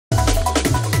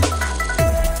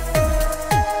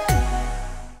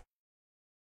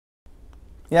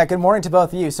Yeah, good morning to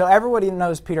both of you. So everybody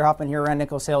knows Peter Hoffman here around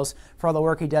Nichols Hills for all the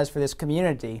work he does for this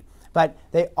community, but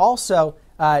they also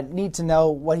need to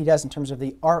know what he does in terms of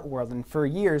the art world. And for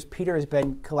years, Peter has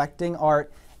been collecting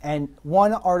art, and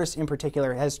one artist in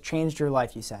particular has changed your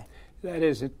life, you say. That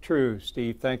is true,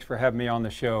 Steve. Thanks for having me on the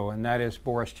show. And that is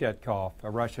Boris Chetkov, a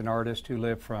Russian artist who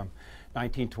lived from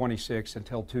 1926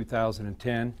 until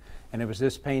 2010. And it was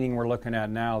this painting we're looking at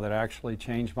now that actually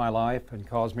changed my life and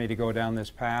caused me to go down this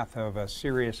path of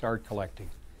serious art collecting.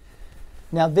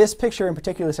 Now, this picture in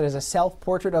particular said is a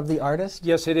self-portrait of the artist?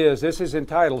 Yes, it is. This is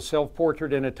entitled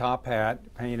Self-Portrait in a Top Hat,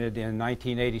 painted in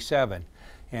 1987.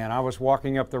 And I was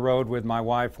walking up the road with my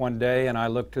wife one day, and I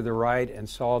looked to the right and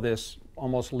saw this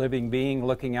almost living being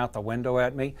looking out the window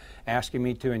at me, asking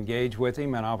me to engage with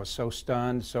him, and I was so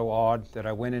stunned, so awed, that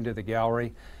I went into the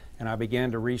gallery and I began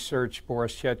to research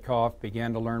Boris Chetkov,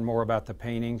 began to learn more about the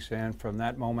paintings, and from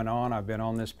that moment on I've been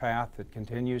on this path that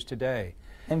continues today.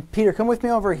 And Peter, come with me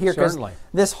over here, because Certainly.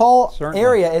 this whole Certainly.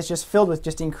 area is just filled with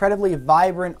just incredibly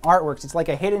vibrant artworks. It's like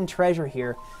a hidden treasure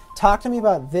here. Talk to me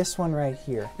about this one right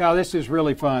here. Now, this is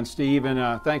really fun, Steve,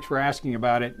 and thanks for asking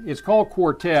about it. It's called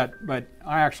Quartet, but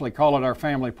I actually call it our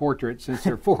family portrait since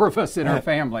there are four of us in our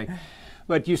family.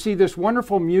 But you see this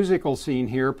wonderful musical scene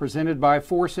here presented by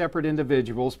four separate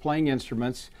individuals playing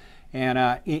instruments and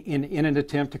in an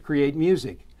attempt to create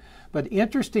music. But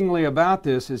interestingly about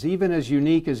this is, even as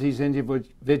unique as these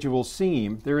individuals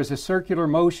seem, there is a circular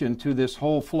motion to this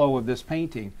whole flow of this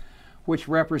painting, which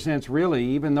represents really,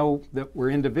 even though that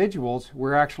we're individuals,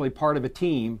 we're actually part of a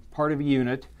team, part of a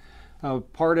unit,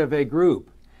 part of a group.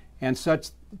 And such,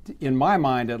 in my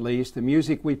mind at least, the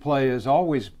music we play is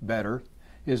always better,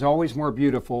 is always more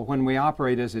beautiful when we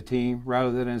operate as a team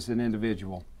rather than as an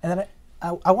individual. And then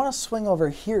I want to swing over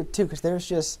here too, because there's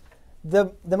just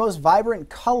the most vibrant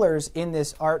colors in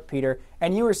this art, Peter.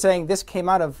 And you were saying this came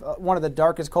out of one of the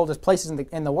darkest, coldest places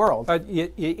in the world.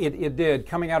 It did,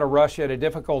 coming out of Russia at a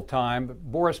difficult time.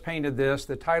 Boris painted this.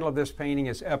 The title of this painting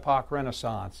is Epoch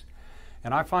Renaissance.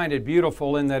 And I find it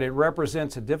beautiful in that it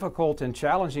represents a difficult and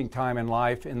challenging time in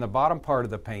life in the bottom part of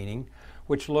the painting,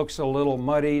 which looks a little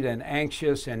muddied and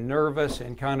anxious and nervous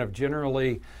and kind of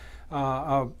generally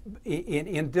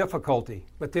in difficulty.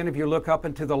 But then if you look up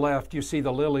and to the left, you see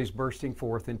the lilies bursting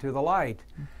forth into the light.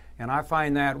 And I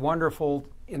find that wonderful,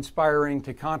 inspiring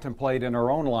to contemplate in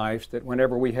our own lives, that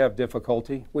whenever we have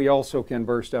difficulty, we also can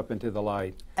burst up into the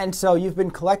light. And so you've been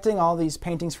collecting all these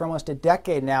paintings for almost a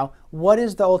decade now. What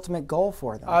is the ultimate goal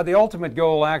for them? The ultimate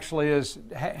goal actually is,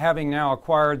 having now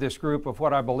acquired this group of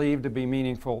what I believe to be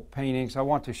meaningful paintings, I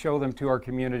want to show them to our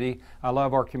community. I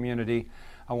love our community.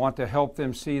 I want to help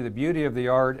them see the beauty of the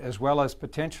art, as well as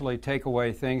potentially take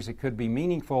away things that could be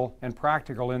meaningful and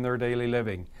practical in their daily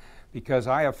living. Because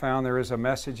I have found there is a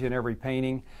message in every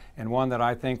painting, and one that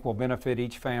I think will benefit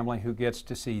each family who gets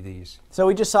to see these. So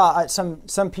we just saw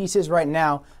some pieces right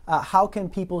now. How can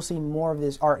people see more of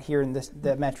this art here in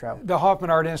the Metro? The Hoffman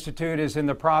Art Institute is in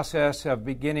the process of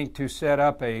beginning to set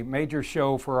up a major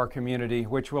show for our community,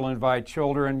 which will invite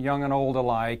children, young and old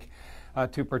alike,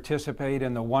 to participate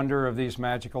in the wonder of these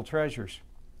magical treasures.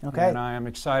 Okay. And I am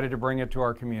excited to bring it to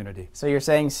our community. So you're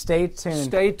saying stay tuned.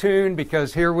 Stay tuned,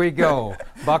 because here we go.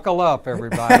 Buckle up,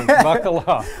 everybody. Buckle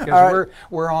up, because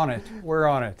we're on it. We're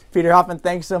on it. Peter Hoffman,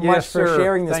 thanks so much for sir.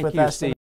 sharing this Thank with you, us. Steve.